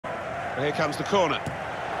Well, here comes the corner.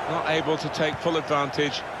 Not able to take full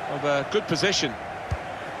advantage of a good position.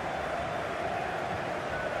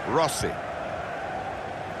 Rossi.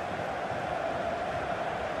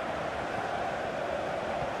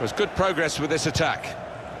 There's good progress with this attack.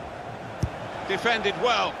 Defended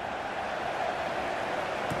well.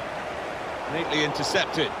 Neatly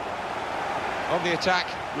intercepted. On the attack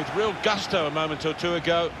with real gusto a moment or two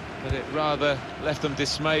ago, but it rather left them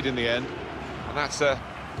dismayed in the end. And that's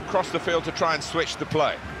across the field to try and switch the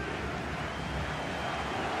play.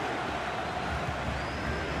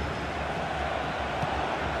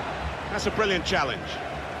 That's a brilliant challenge.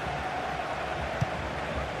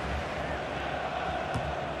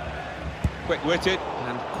 Quick-witted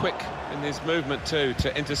and quick in his movement too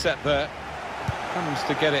to intercept there. Comes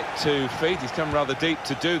to get it to feet. He's come rather deep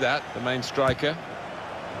to do that, the main striker.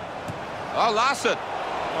 Oh, Larson!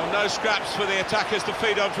 Well, no scraps for the attackers to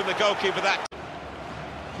feed on from the goalkeeper. That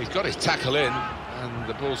he's got his tackle in, and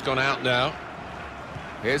the ball's gone out now.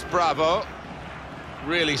 Here's Bravo.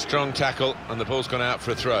 Really strong tackle, and the ball's gone out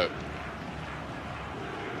for a throw.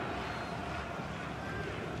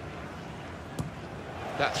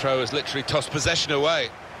 That throw has literally tossed possession away.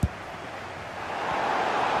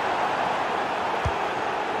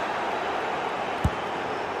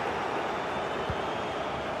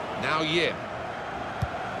 Now Yim.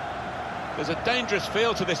 There's a dangerous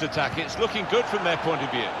feel to this attack. It's looking good from their point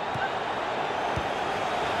of view.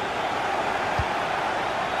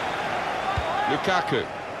 Lukaku.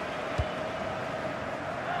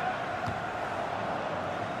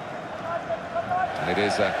 And it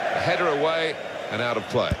is a header away and out of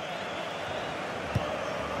play.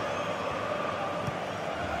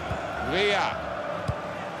 Villa.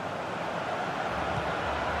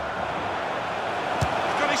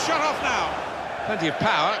 He's got his shot off now. Plenty of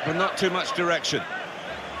power, but not too much direction.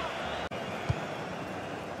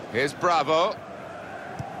 Here's Bravo.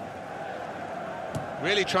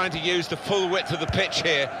 Really trying to use the full width of the pitch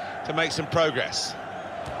here to make some progress.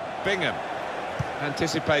 Bingham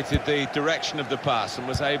anticipated the direction of the pass and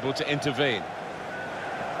was able to intervene.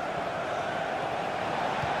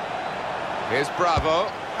 Here's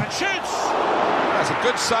Bravo. And shoots! That's a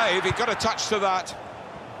good save. He got a touch to that.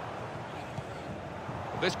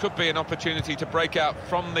 This could be an opportunity to break out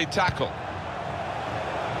from the tackle.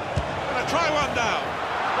 Gonna try one now.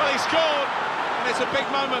 Well, he scored, and it's a big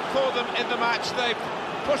moment for them in the match. They've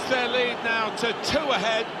pushed their lead now to 2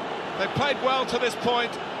 ahead. They've played well to this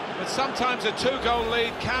point, but sometimes a 2-goal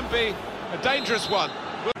lead can be a dangerous one.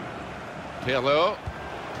 Pirlo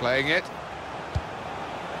playing it.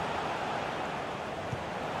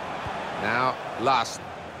 Now, last.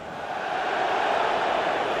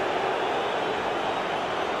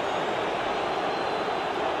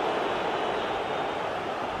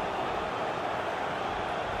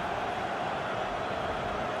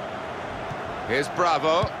 Here's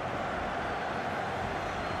Bravo.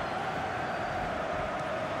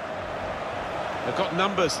 They've got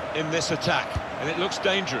numbers in this attack, and it looks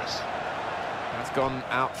dangerous. That's gone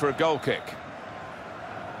out for a goal kick.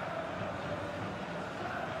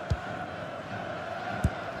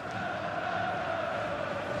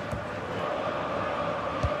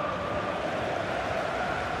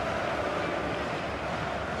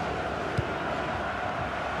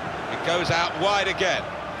 It goes out wide again.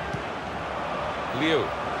 Liu.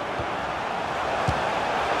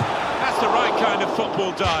 That's the right kind of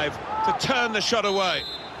football dive to turn the shot away.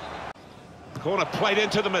 Corner played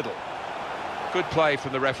into the middle. Good play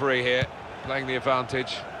from the referee here, playing the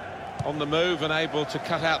advantage. On the move and able to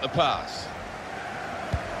cut out the pass.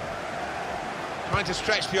 Trying to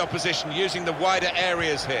stretch the opposition using the wider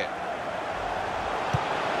areas here.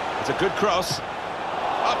 It's a good cross.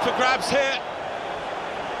 Up for grabs here.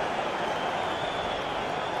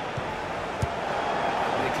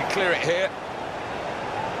 Clear it here.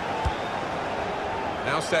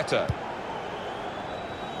 Now Setter.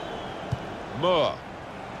 Moore.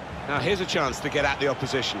 Now here's a chance to get at the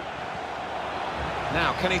opposition.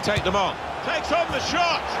 Now, can he take them on? Takes on the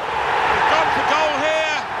shot. He's gone for goal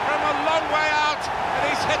here from a long way out, and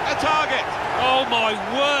he's hit the target. Oh my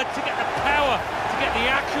word, to get the power, to get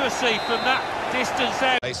the accuracy from that distance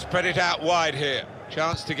there. They spread it out wide here.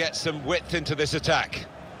 Chance to get some width into this attack.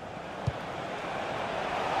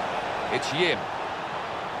 It's Yim.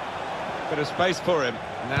 Bit of space for him,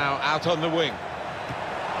 now out on the wing.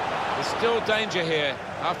 There's still danger here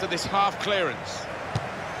after this half clearance.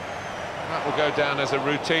 That will go down as a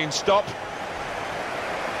routine stop.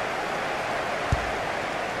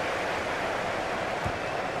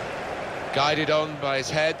 Guided on by his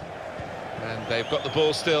head, and they've got the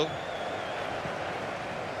ball still.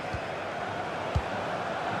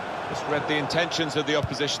 Just read the intentions of the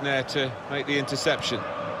opposition there to make the interception.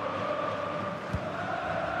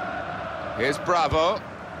 Here's Bravo.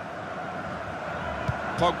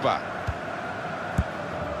 Pogba.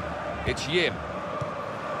 It's Yim.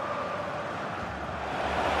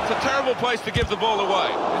 It's a terrible place to give the ball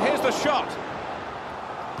away. And here's the shot.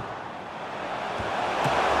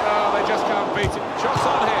 Oh, they just can't beat it. Shots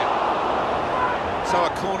on here. So a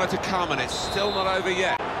corner to come, and it's still not over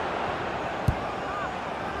yet.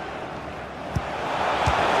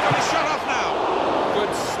 Got his shot off now.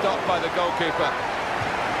 Good stop by the goalkeeper.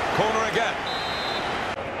 Corner again.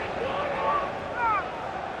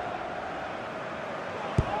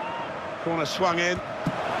 Corner swung in.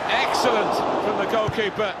 Excellent from the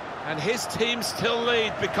goalkeeper. And his team still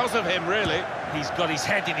lead because of him, really. He's got his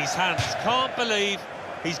head in his hands. Can't believe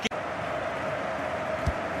he's... To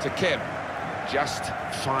Kim. Just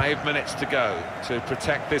 5 minutes to go to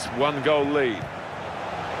protect this one-goal lead.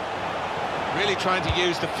 Really trying to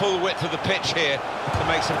use the full width of the pitch here to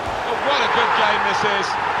make some... Oh, what a good game this is.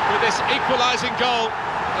 With this equalising goal,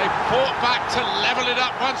 they've fought back to level it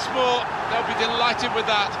up once more. They'll be delighted with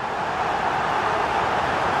that.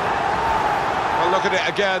 Well, look at it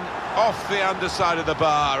again. Off the underside of the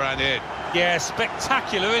bar and in. Yeah,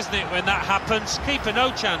 spectacular, isn't it, when that happens? Keeper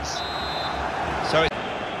no chance. So it...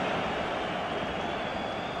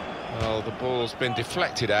 Well, the ball's been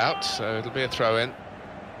deflected out, so it'll be a throw-in.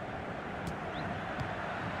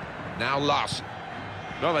 Now Larson.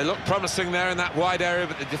 Well, they look promising there in that wide area,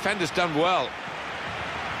 but the defender's done well.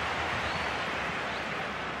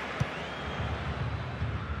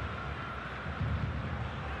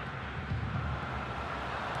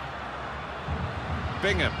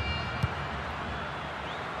 Bingham.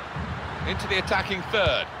 Into the attacking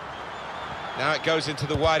third. Now it goes into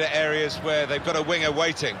the wider areas where they've got a winger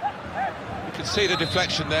waiting. You can see the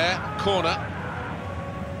deflection there. Corner.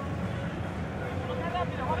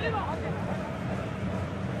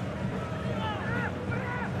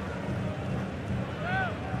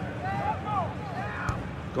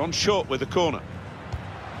 Gone short with the corner.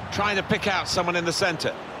 Trying to pick out someone in the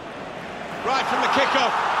centre. Right from the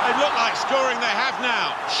kick-off. They look like scoring. They have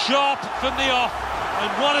now. Sharp from the off,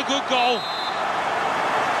 and what a good goal.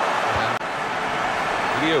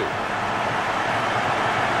 Liu.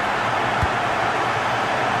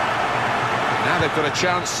 Now they've got a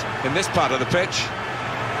chance in this part of the pitch.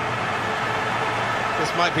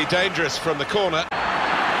 This might be dangerous from the corner.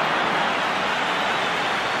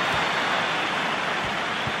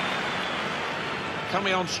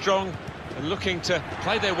 Coming on strong and looking to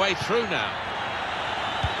play their way through now.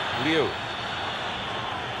 Liu.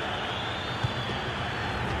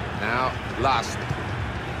 Now, last.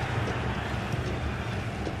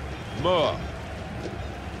 Moore.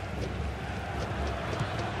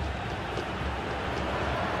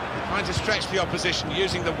 Trying to stretch the opposition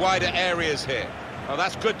using the wider areas here. Oh,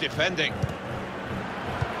 that's good defending.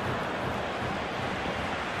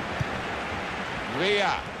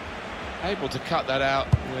 Ria. Able to cut that out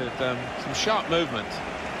with some sharp movement.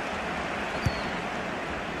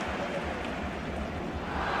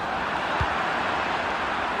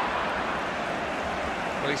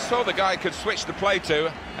 Well, he saw the guy could switch the play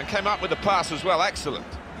to and came up with the pass as well. Excellent.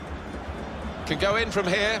 Can go in from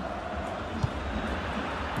here.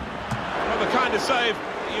 Well, the kind of save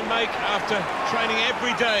you make after training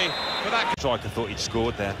every day for that. Striker thought he'd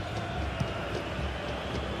scored there.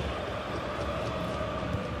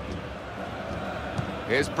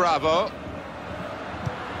 Here's Bravo.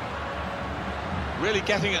 Really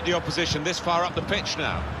getting at the opposition this far up the pitch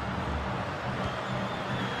now.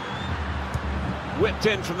 Whipped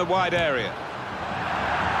in from the wide area.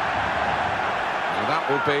 And that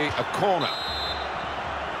will be a corner.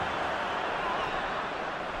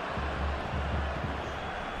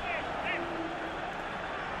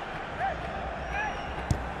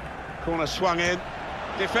 Corner swung in.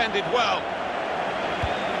 Defended well.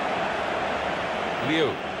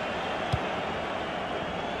 Liu.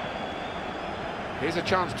 Here's a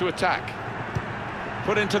chance to attack.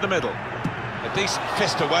 Put into the middle. A decent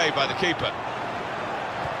fist away by the keeper.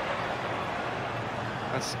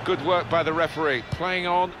 That's good work by the referee. Playing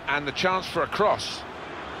on and the chance for a cross.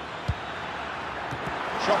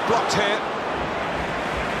 Shot blocked here.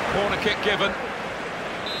 Corner kick given.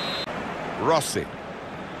 Rossi.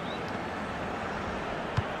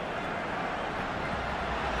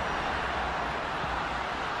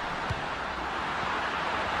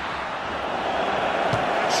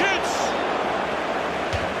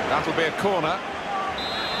 That'll be a corner.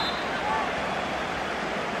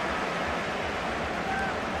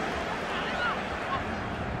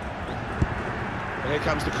 Here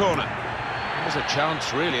comes the corner. There's a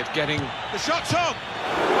chance, really, of getting... The shot's on!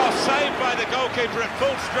 Oh, saved by the goalkeeper at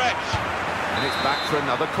full stretch. And it's back for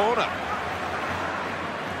another corner.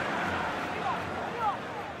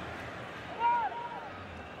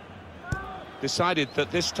 Decided that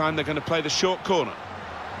this time they're going to play the short corner.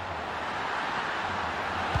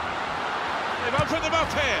 They've opened them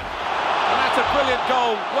up here. And that's a brilliant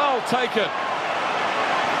goal, well taken.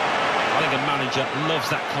 I think a manager loves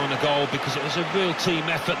that kind of goal because it was a real team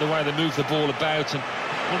effort, the way they moved the ball about, and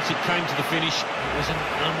once it came to the finish, it was an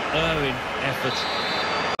unerring effort.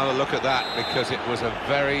 Another look at that, because it was a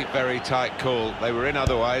very, very tight call. They were in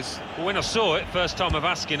otherwise. Well, when I saw it, first time of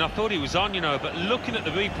asking, I thought he was on, you know, but looking at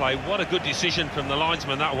the replay, what a good decision from the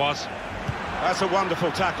linesman that was. That's a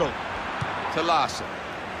wonderful tackle to Larson.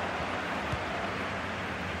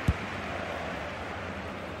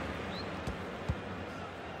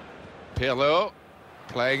 Pirlo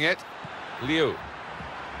playing it. Liu.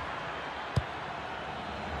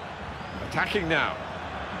 Attacking now.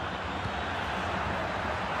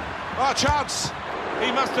 Oh, chance!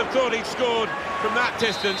 He must have thought he'd scored from that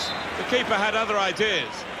distance. The keeper had other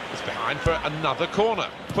ideas. It's behind for another corner.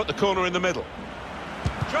 Put the corner in the middle.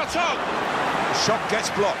 Shot on! The shot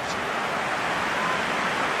gets blocked.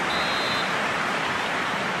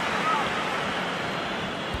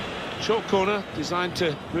 Short corner, designed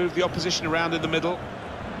to move the opposition around in the middle.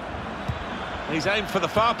 He's aimed for the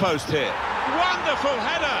far post here. Wonderful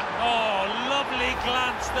header! Oh, lovely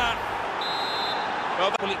glance that.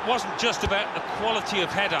 Well, it wasn't just about the quality of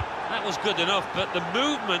header. That was good enough, but the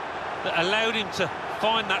movement that allowed him to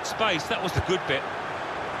find that space, that was the good bit.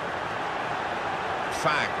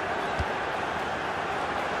 Fang.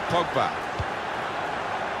 Pogba.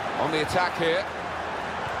 On the attack here.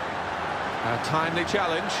 A timely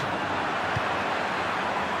challenge.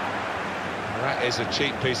 That is a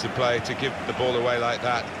cheap piece of play to give the ball away like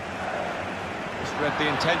that. Just read the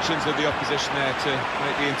intentions of the opposition there to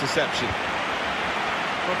make the interception.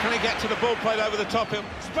 Well, can he get to the ball played over the top?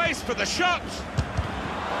 Space for the shot!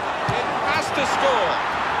 It has to score.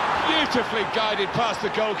 Beautifully guided past the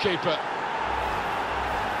goalkeeper.